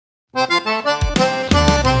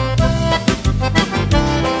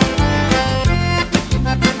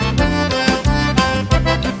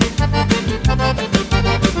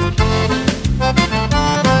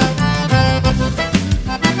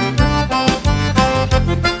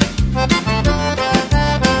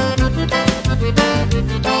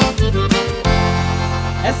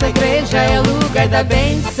da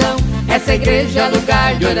bênção, essa igreja é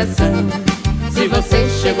lugar de oração. Se você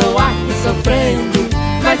chegou aqui sofrendo,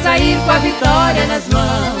 vai sair com a vitória nas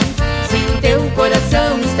mãos. Se o teu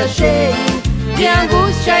coração está cheio de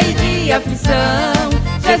angústia e de aflição,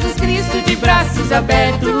 Jesus Cristo de braços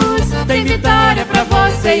abertos tem vitória pra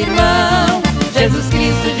você, irmão. Jesus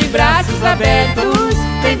Cristo de braços abertos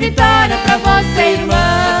tem vitória pra você,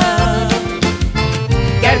 irmão.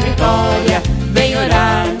 Quer vitória? Vem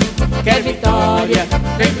orar. Quer vitória?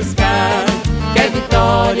 Vem buscar. Quer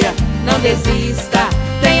vitória? Não desista,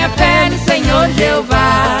 tenha fé no Senhor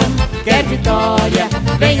Jeová. Quer vitória?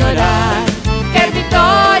 Vem orar. Quer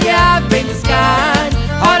vitória? Vem buscar.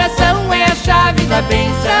 Oração é a chave da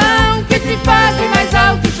bênção que te faz bem mais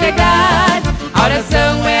alto chegar. A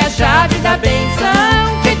oração é a chave da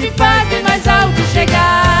bênção que te faz bem mais alto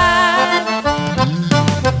chegar.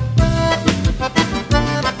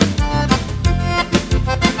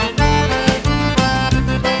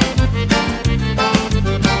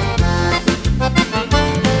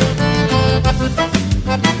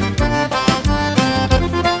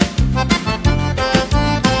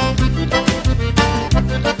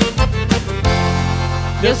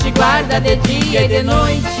 Deus te guarda de dia e de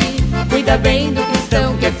noite, cuida bem do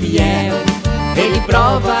cristão que é fiel. Ele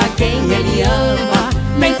prova a quem ele ama,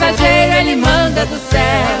 mensageiro ele manda do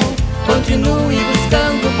céu. Continue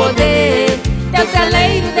buscando poder, teu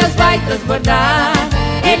celeiro Deus vai transbordar.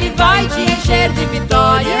 Ele vai te encher de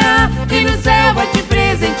vitória e no céu vai te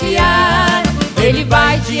presentear. Ele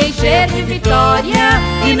vai te encher de vitória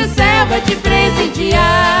e no céu vai te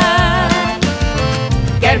presentear.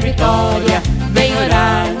 Quer vitória? Vem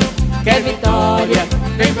orar. Quer vitória?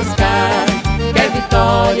 Vem buscar. Quer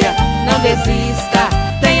vitória? Não desista,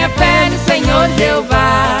 tenha fé no Senhor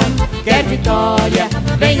Jeová. Quer vitória?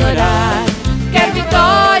 Vem orar. Quer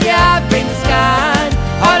vitória? Vem buscar.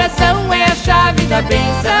 Oração é a chave da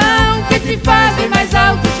bênção que te faz bem mais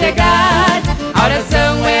alto chegar. A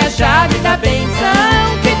oração é a chave da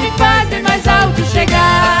bênção que te faz bem mais alto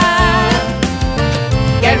chegar.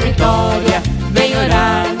 Quer vitória? Vem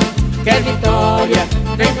orar. Quer vitória?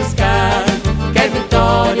 Vem buscar. Quer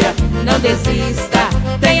vitória? Não desista,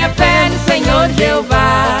 tenha fé no Senhor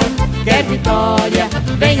Jeová. Quer vitória?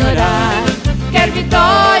 Vem orar. Quer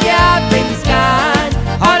vitória? Vem buscar.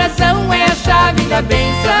 Oração é a chave da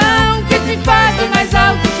bênção que te faz bem mais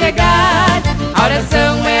alto chegar. A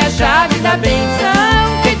oração é a chave da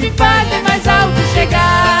bênção que te faz bem mais alto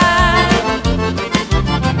chegar.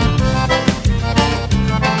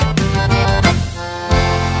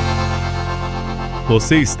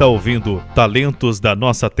 Você está ouvindo Talentos da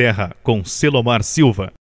Nossa Terra com Selomar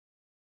Silva.